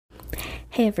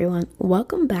Hey everyone,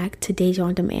 welcome back to Deja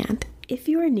on Demand. If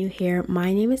you are new here,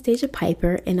 my name is Deja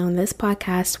Piper, and on this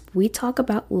podcast, we talk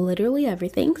about literally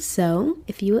everything. So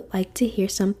if you would like to hear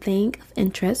something of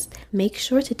interest, make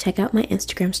sure to check out my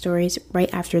Instagram stories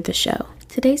right after the show.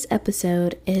 Today's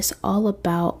episode is all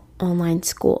about online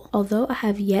school. Although I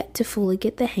have yet to fully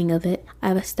get the hang of it,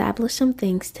 I've established some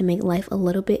things to make life a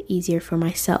little bit easier for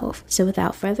myself. So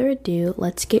without further ado,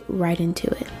 let's get right into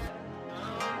it.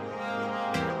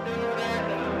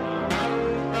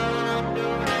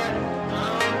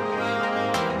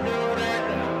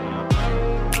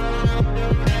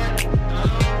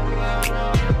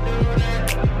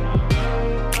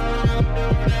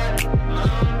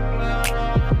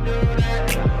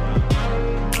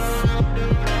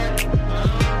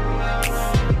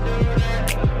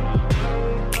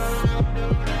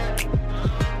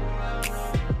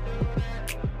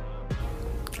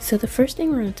 So the first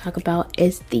thing we're going to talk about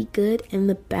is the good and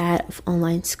the bad of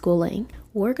online schooling.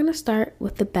 We're going to start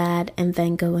with the bad and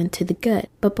then go into the good.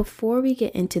 But before we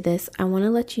get into this, I want to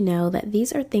let you know that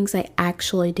these are things I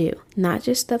actually do, not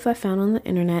just stuff I found on the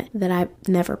internet that I've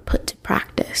never put to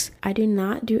practice. I do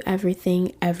not do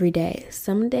everything every day.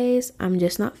 Some days I'm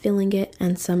just not feeling it,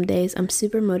 and some days I'm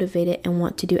super motivated and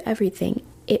want to do everything.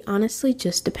 It honestly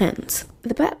just depends.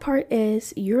 The bad part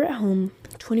is you're at home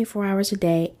 24 hours a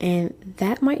day, and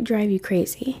that might drive you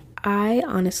crazy. I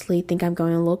honestly think I'm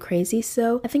going a little crazy,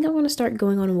 so I think I'm going to start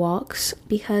going on walks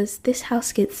because this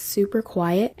house gets super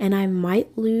quiet and I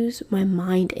might lose my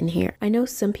mind in here. I know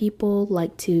some people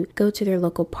like to go to their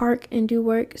local park and do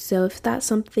work, so if that's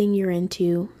something you're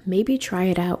into, maybe try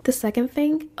it out. The second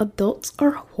thing, adults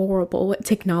are horrible with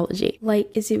technology.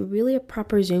 Like, is it really a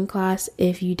proper Zoom class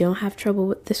if you don't have trouble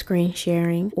with the screen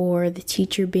sharing or the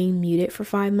teacher being muted for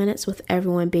 5 minutes with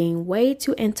everyone being way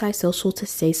too antisocial to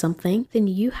say something? Then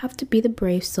you have to be the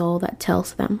brave soul that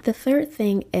tells them. The third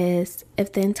thing is,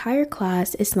 if the entire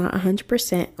class is not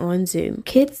 100% on Zoom,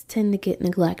 kids tend to get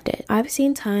neglected. I've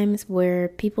seen times where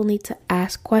people need to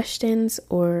ask questions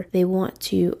or they want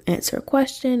to answer a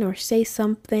question or say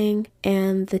something,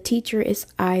 and the teacher is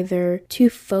either too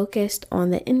focused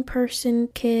on the in-person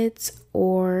kids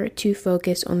or too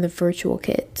focused on the virtual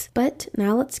kids. But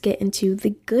now let's get into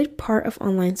the good part of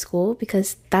online school,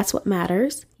 because that's what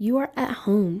matters. You are at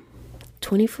home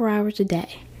 24 hours a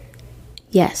day.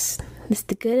 Yes, it's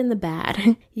the good and the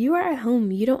bad. You are at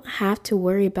home. You don't have to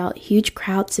worry about huge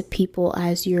crowds of people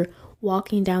as you're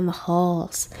walking down the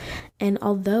halls. And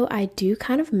although I do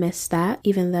kind of miss that,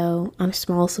 even though I'm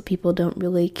small so people don't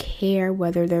really care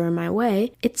whether they're in my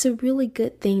way, it's a really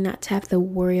good thing not to have to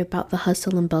worry about the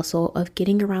hustle and bustle of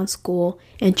getting around school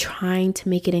and trying to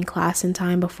make it in class in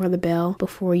time before the bell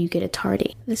before you get a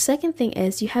tardy. The second thing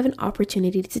is you have an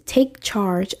opportunity to take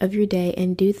charge of your day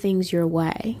and do things your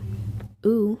way.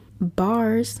 Ooh,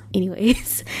 bars.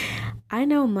 Anyways, I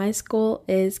know my school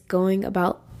is going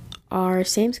about our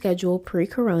same schedule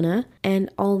pre-corona, and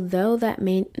although that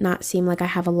may not seem like I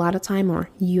have a lot of time or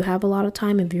you have a lot of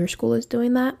time if your school is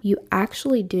doing that, you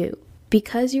actually do.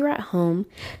 Because you're at home,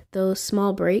 those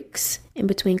small breaks in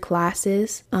between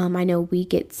classes, I know we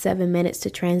get 7 minutes to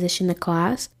transition to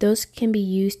class. Those can be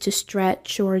used to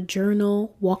stretch or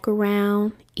journal, walk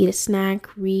around, eat a snack,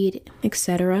 read,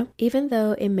 etc. Even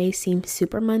though it may seem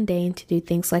super mundane to do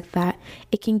things like that,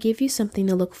 it can give you something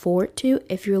to look forward to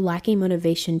if you're lacking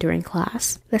motivation during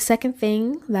class. The second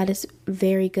thing that is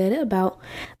very good about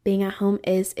being at home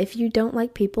is if you don't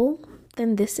like people,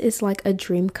 then this is like a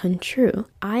dream come true.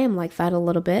 I am like that a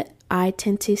little bit. I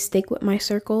tend to stick with my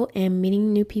circle, and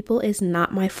meeting new people is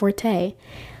not my forte.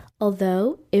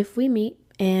 Although, if we meet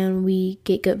and we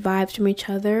get good vibes from each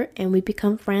other and we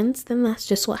become friends, then that's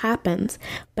just what happens.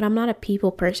 But I'm not a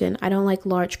people person. I don't like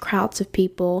large crowds of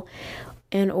people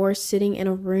or sitting in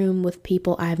a room with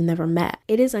people I've never met.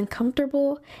 It is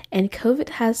uncomfortable, and COVID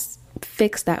has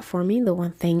fixed that for me, the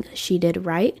one thing she did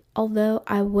right. Although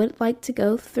I would like to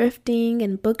go thrifting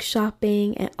and book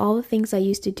shopping and all the things I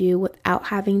used to do without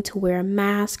having to wear a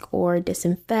mask or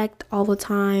disinfect all the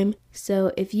time.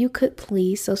 So if you could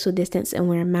please social distance and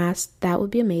wear a mask, that would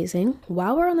be amazing.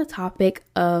 While we're on the topic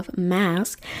of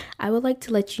masks, I would like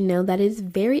to let you know that it is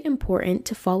very important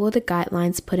to follow the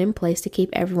guidelines put in place to keep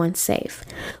everyone safe.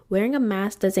 Wearing a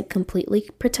mask doesn't completely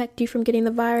protect you from getting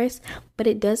the virus, but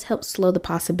it does help slow the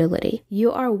possibility.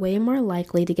 You are way more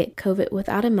likely to get COVID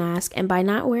without a mask, and by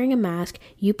not wearing a mask,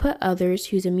 you put others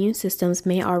whose immune systems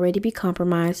may already be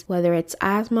compromised, whether it's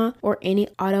asthma or any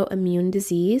autoimmune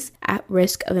disease, at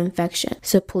risk of infection.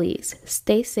 So please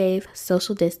stay safe,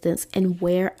 social distance, and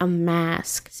wear a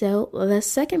mask. So the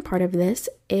second part of this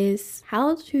is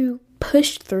how to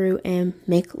push through and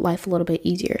make life a little bit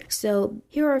easier. So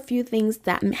here are a few things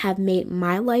that have made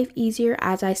my life easier.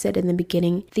 As I said in the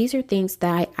beginning, these are things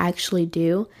that I actually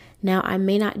do. Now, I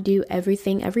may not do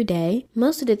everything every day.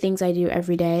 Most of the things I do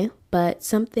every day, but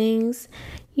some things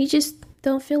you just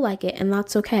don't feel like it, and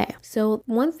that's okay. So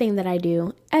one thing that I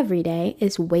do every day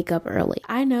is wake up early.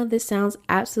 I know this sounds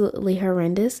absolutely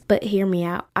horrendous, but hear me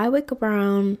out. I wake up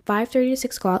around 5:30 to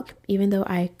 6 o'clock, even though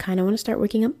I kind of want to start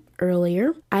waking up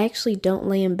earlier. I actually don't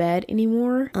lay in bed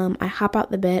anymore. I hop out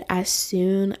the bed as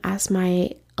soon as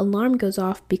my alarm goes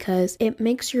off because it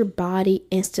makes your body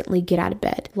instantly get out of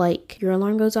bed. Like your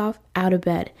alarm goes off, out of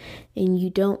bed, and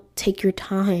you don't take your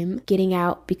time getting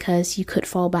out because you could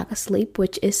fall back asleep,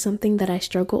 which is something that I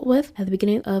struggled with at the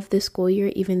beginning of the school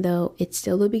year, even though it's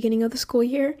still the beginning of the school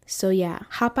year. So yeah,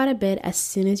 hop out of bed as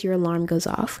soon as your alarm goes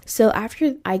off. So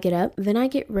after I get up, then I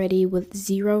get ready with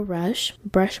zero rush,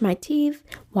 brush my teeth,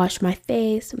 wash my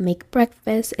face, make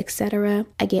breakfast, etc.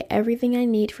 I get everything I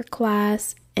need for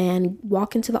class and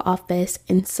walk into the office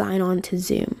and sign on to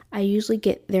Zoom. I usually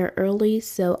get there early,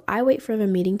 so I wait for the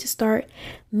meeting to start.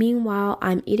 Meanwhile,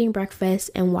 I'm eating breakfast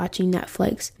and watching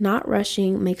Netflix. Not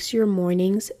rushing makes your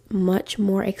mornings much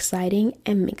more exciting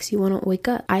and makes you want to wake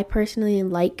up. I personally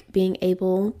like being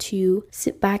able to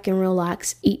sit back and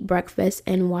relax, eat breakfast,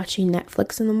 and watching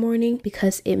Netflix in the morning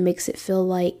because it makes it feel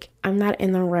like I'm not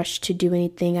in a rush to do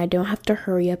anything. I don't have to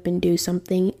hurry up and do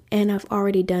something, and I've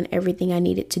already done everything I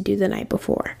needed to do the night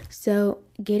before. So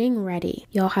getting ready.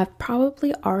 Y'all have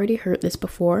probably already heard this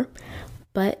before,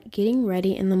 but getting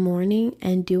ready in the morning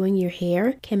and doing your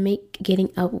hair can make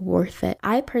getting up worth it.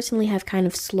 I personally have kind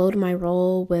of slowed my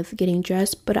roll with getting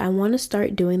dressed, but I want to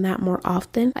start doing that more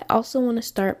often. I also want to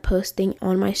start posting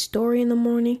on my story in the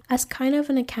morning as kind of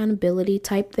an accountability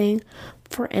type thing.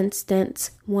 For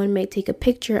instance, one may take a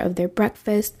picture of their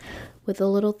breakfast with a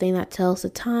little thing that tells the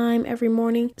time every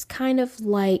morning. It's kind of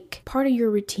like part of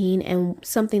your routine and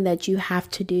something that you have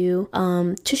to do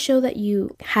to show that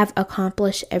you have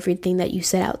accomplished everything that you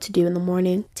set out to do in the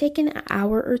morning. Take an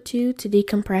hour or two to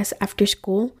decompress after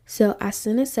school. So as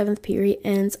soon as 7th period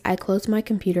ends, I close my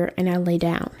computer and I lay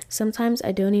down. Sometimes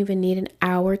I don't even need an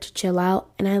hour to chill out,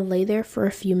 and I lay there for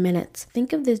a few minutes.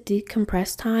 Think of this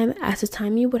decompressed time as the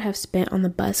time you would have spent on the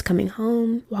bus coming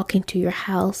home, walking to your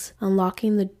house,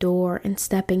 unlocking the door and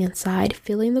stepping inside,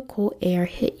 feeling the cool air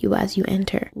hit you as you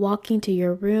enter, walking to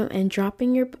your room and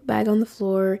dropping your bag on the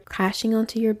floor, crashing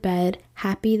onto your bed,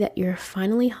 happy that you're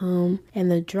finally home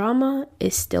and the drama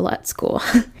is still at school.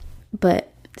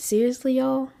 But seriously,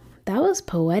 y'all, that was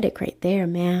poetic right there,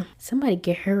 man. Somebody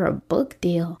get her a book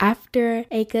deal. After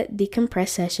a good decompress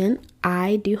session,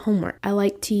 I do homework. I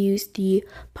like to use the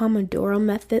Pomodoro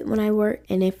method when I work,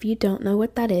 and if you don't know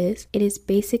what that is, it is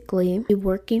basically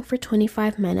working for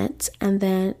 25 minutes and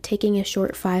then taking a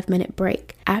short 5-minute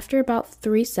break. After about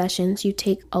 3 sessions, you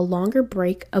take a longer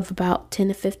break of about 10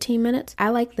 to 15 minutes. I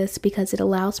like this because it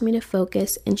allows me to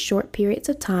focus in short periods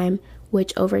of time,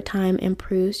 which over time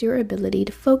improves your ability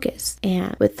to focus.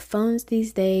 And with phones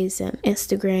these days and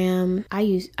Instagram,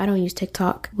 I don't use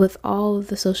TikTok. With all of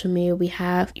the social media we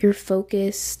have, your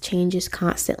focus changes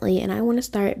constantly, and I want to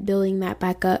start building that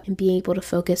back up and being able to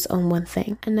focus on one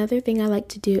thing. Another thing I like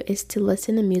to do is to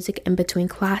listen to music in between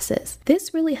classes.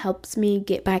 This really helps me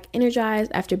get back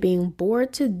energized after being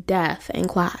bored to death in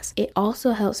class. It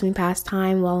also helps me pass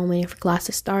time while I'm waiting for class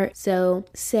to start. So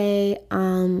say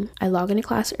I log into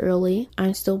class early,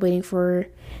 I'm still waiting for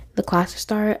the class to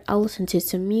start, I'll listen to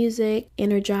some music,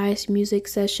 energized music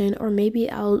session, or maybe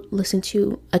I'll listen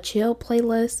to a chill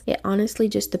playlist. It honestly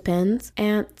just depends.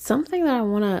 And something that I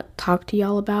want to talk to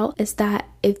y'all about is that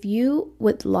if you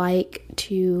would like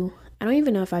to, I don't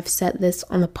even know if I've said this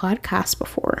on the podcast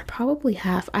before. Probably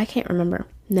have. I can't remember.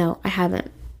 No, I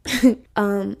haven't.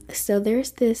 So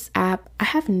there's this app. I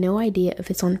have no idea if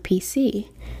it's on PC.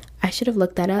 I should have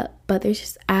looked that up, but there's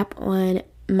this app on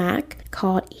Mac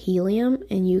called Helium,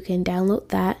 and you can download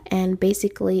that, and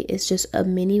basically it's just a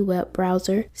mini web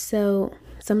browser. So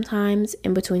sometimes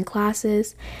in between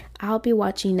classes, I'll be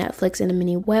watching Netflix in a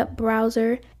mini web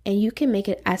browser, and you can make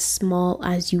it as small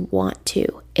as you want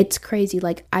to. It's crazy.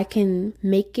 Like, I can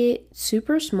make it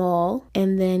super small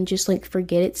and then just like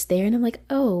forget it's there, and I'm like,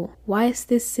 oh, why is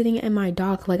this sitting in my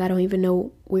dock? Like, I don't even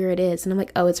know where it is, and I'm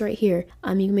like, oh, it's right here.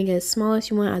 You can make it as small as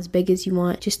you want, as big as you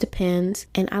want, just depends.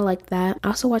 And I like that. I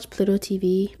also watch Pluto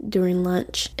TV during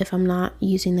lunch if I'm not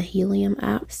using the Helium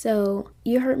app. So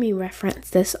you heard me reference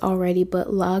this already,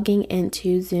 but logging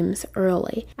into Zooms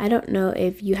early. I don't know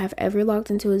if you have ever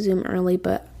logged into a Zoom early,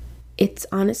 but it's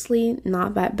honestly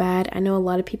not that bad. I know a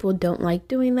lot of people don't like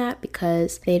doing that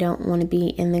because they don't want to be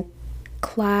in the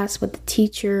class with the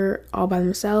teacher all by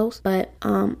themselves. But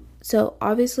so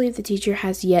obviously if the teacher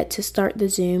has yet to start the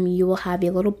Zoom, you will have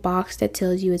a little box that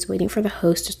tells you it's waiting for the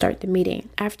host to start the meeting.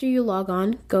 After you log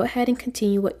on, go ahead and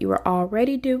continue what you were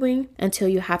already doing until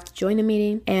you have to join the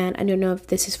meeting. And I don't know if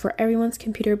this is for everyone's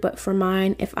computer, but for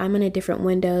mine, if I'm in a different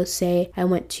window, say I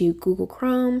went to Google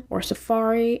Chrome or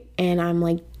Safari and I'm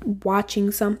like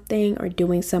watching something or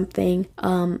doing something,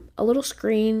 a little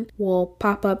screen will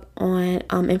pop up on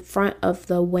in front of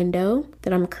the window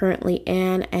that I'm currently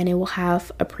in, and it will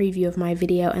have a preview of my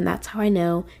video, and that's how I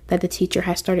know that the teacher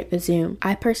has started the Zoom.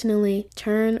 I personally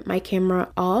turn my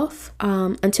camera off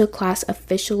until class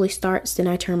officially starts. Then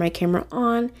I turn my camera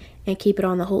on and keep it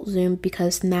on the whole Zoom,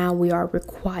 because now we are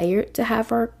required to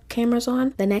have our cameras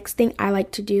on. The next thing I like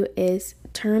to do is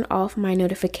turn off my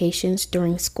notifications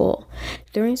during school.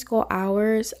 During school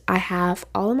hours, I have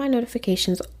all of my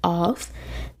notifications off.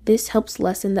 This helps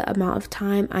lessen the amount of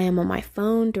time I am on my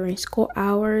phone during school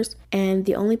hours, and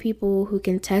the only people who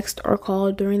can text or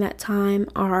call during that time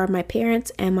are my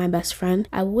parents and my best friend.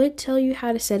 I would tell you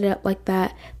how to set it up like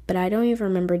that, but I don't even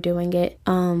remember doing it.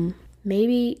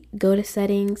 Maybe go to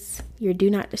settings, your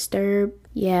do not disturb.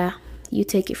 Yeah, you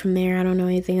take it from there. I don't know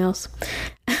anything else.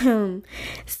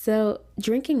 So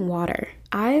drinking water.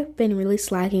 I've been really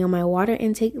slacking on my water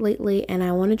intake lately, and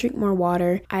I want to drink more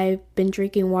water. I've been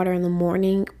drinking water in the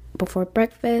morning before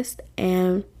breakfast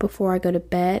and before I go to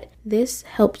bed. This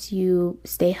helps you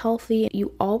stay healthy.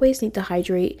 You always need to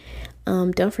hydrate.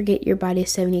 Don't forget your body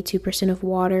is 72% of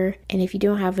water, and if you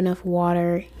don't have enough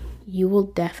water, you will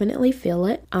definitely feel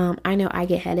it. I know I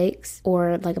get headaches,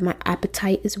 or like my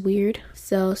appetite is weird.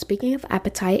 So speaking of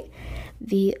appetite,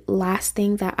 the last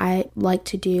thing that I like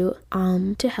to do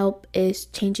to help is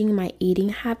changing my eating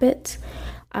habits.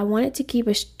 I wanted to keep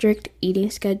a strict eating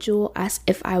schedule as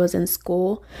if I was in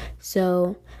school.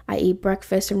 So I eat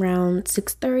breakfast around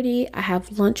 6:30. I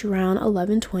have lunch around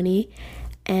 11:20.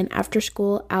 And after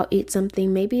school, I'll eat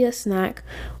something, maybe a snack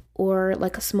or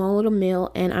like a small little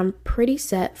meal, and I'm pretty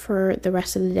set for the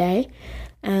rest of the day.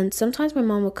 And sometimes my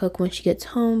mom will cook when she gets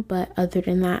home, but other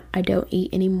than that, I don't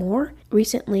eat anymore.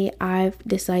 Recently, I've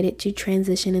decided to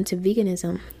transition into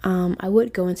veganism. I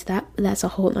would go into that, but that's a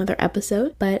whole nother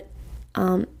episode. But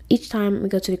each time we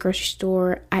go to the grocery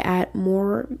store, I add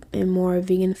more and more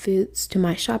vegan foods to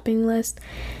my shopping list.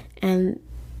 And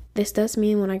this does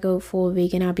mean when I go full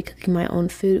vegan, I'll be cooking my own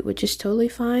food, which is totally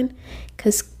fine,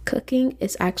 because cooking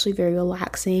is actually very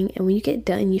relaxing, and when you get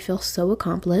done, you feel so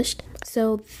accomplished.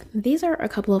 So these are a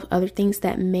couple of other things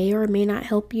that may or may not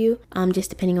help you, just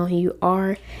depending on who you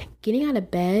are. Getting out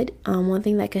of bed, one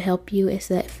thing that could help you is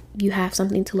that you have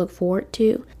something to look forward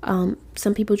to.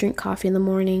 Some people drink coffee in the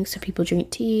morning, some people drink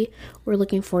tea. We're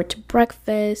looking forward to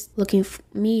breakfast.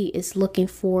 Me is looking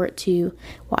forward to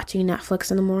watching Netflix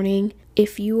in the morning.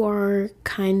 If you are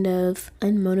kind of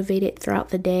unmotivated throughout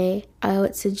the day, I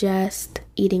would suggest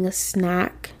eating a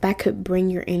snack that could bring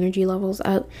your energy levels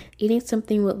up. Eating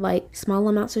something with like small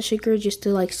amounts of sugar just to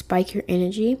like spike your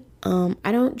energy.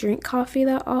 I don't drink coffee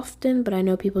that often, but I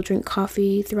know people drink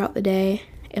coffee throughout the day.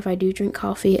 If I do drink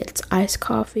coffee, it's iced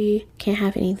coffee. Can't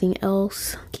have anything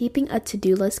else. Keeping a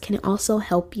to-do list can also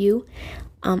help you.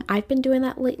 I've been doing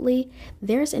that lately.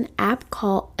 There's an app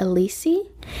called Ellisi.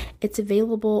 It's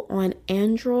available on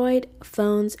Android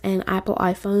phones and Apple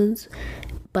iPhones,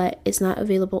 but it's not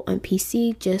available on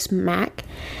PC, just Mac.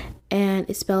 And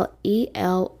it's spelled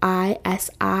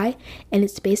Elisi, and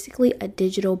it's basically a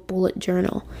digital bullet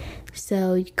journal.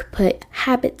 So you could put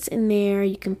habits in there,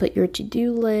 you can put your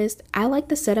to-do list. I like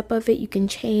the setup of it. You can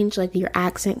change like your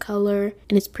accent color,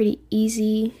 and it's pretty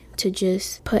easy to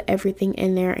just put everything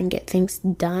in there and get things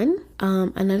done.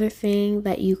 Another thing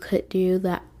that you could do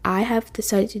that I have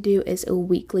decided to do is a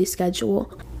weekly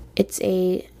schedule. It's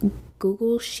a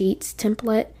Google Sheets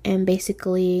template, and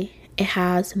basically it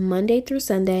has Monday through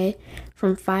Sunday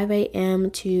from 5 a.m.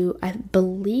 to, I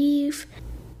believe,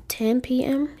 10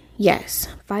 p.m. Yes,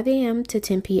 5 a.m. to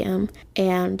 10 p.m.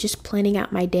 and just planning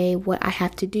out my day, what I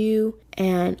have to do,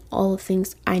 and all the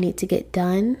things I need to get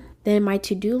done. Then my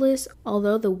to-do list,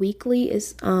 although the weekly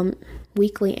is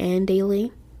weekly and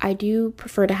daily, I do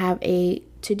prefer to have a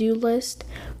to-do list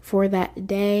for that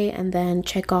day and then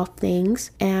check off things.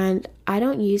 And I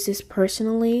don't use this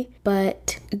personally,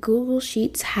 but Google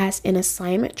Sheets has an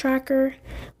assignment tracker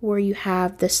where you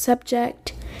have the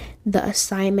subject, the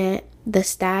assignment, the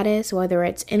status, whether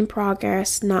it's in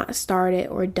progress, not started,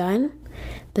 or done,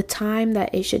 the time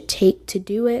that it should take to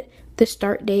do it, the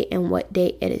start date and what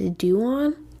date it is due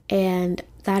on, and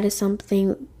that is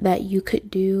something that you could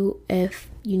do if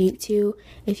you need to.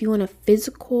 If you want a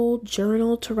physical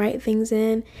journal to write things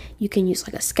in, you can use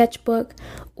like a sketchbook,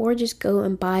 or just go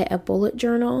and buy a bullet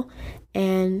journal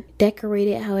and decorate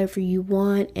it however you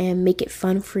want and make it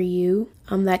fun for you.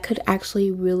 That could actually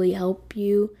really help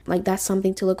you. Like, that's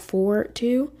something to look forward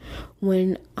to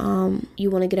when you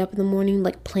want to get up in the morning,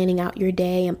 like planning out your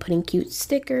day and putting cute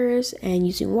stickers and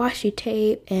using washi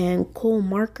tape and cool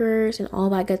markers and all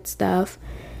that good stuff.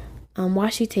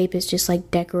 Washi tape is just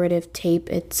like decorative tape.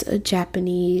 It's a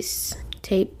Japanese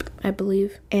tape, I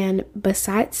believe. And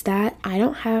besides that, I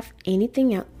don't have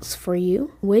anything else for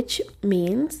you, which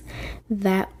means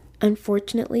that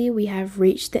unfortunately we have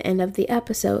reached the end of the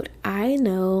episode. I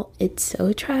know it's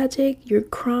so tragic. You're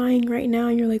crying right now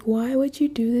and you're like, why would you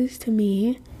do this to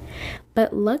me?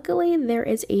 But luckily there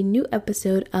is a new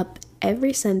episode up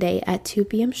every Sunday at 2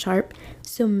 p.m. sharp,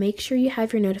 so make sure you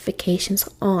have your notifications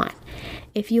on.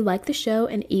 If you like the show,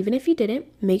 and even if you didn't,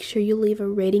 make sure you leave a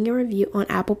rating and review on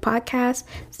Apple Podcasts,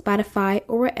 Spotify,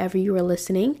 or wherever you are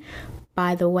listening.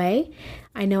 By the way,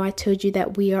 I know I told you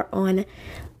that we are on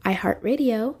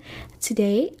iHeartRadio.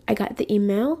 Today, I got the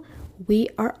email. We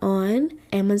are on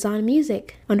Amazon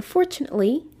Music.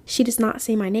 Unfortunately, she does not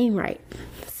say my name right.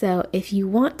 So if you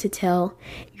want to tell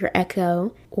your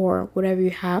Echo or whatever you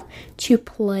have to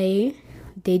play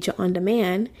Deja on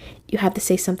demand, you have to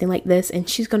say something like this, and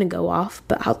she's going to go off,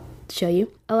 but I'll show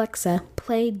you. Alexa,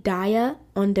 play Daya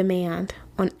on demand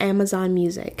on Amazon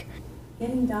Music.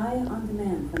 Getting Daya on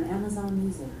demand from Amazon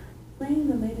Music. Playing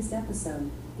the latest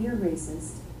episode, Dear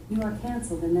Racist, you are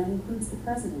canceled, and that includes the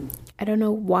president. I don't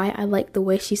know why I like the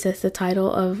way she says the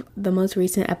title of the most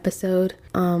recent episode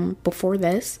before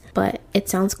this, but it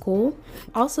sounds cool.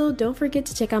 Also, don't forget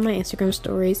to check out my Instagram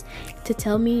stories to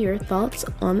tell me your thoughts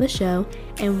on the show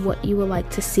and what you would like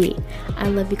to see. I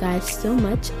love you guys so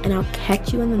much, and I'll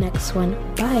catch you in the next one.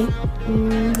 Bye.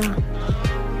 Mwah.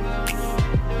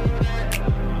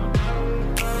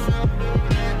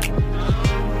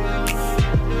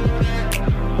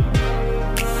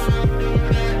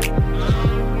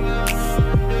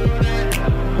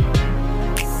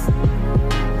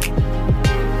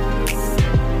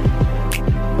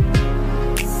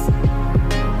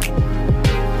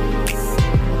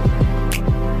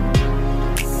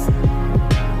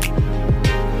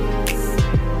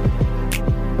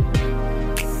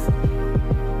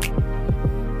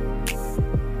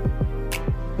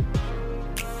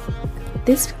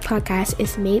 This podcast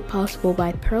is made possible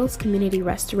by Pearls Community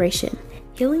Restoration,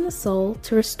 healing the soul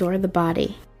to restore the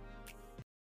body.